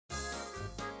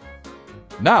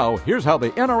Now, here's how the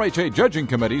NRHA Judging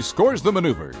Committee scores the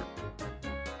maneuver.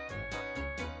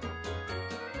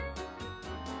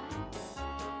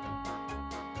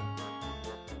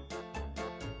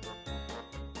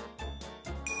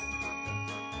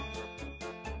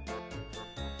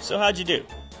 So how'd you do?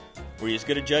 Were you as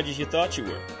good a judge as you thought you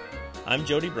were? I'm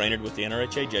Jody Brainerd with the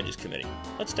NRHA Judges Committee.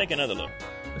 Let's take another look.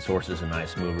 This horse is a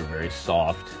nice mover, very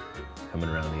soft, coming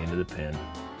around the end of the pen.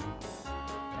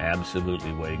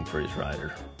 Absolutely waiting for his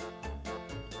rider.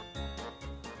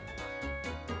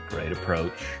 Great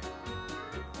approach,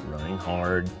 running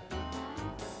hard.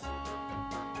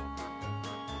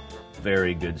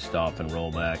 Very good stop and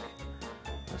roll back.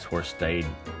 This horse stayed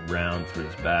round through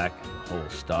his back, the whole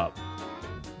stop.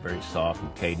 Very soft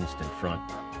and cadenced in front,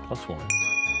 +1.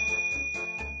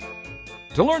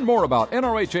 To learn more about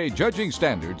NRHA judging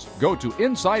standards, go to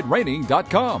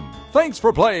InsideRaining.com. Thanks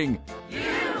for playing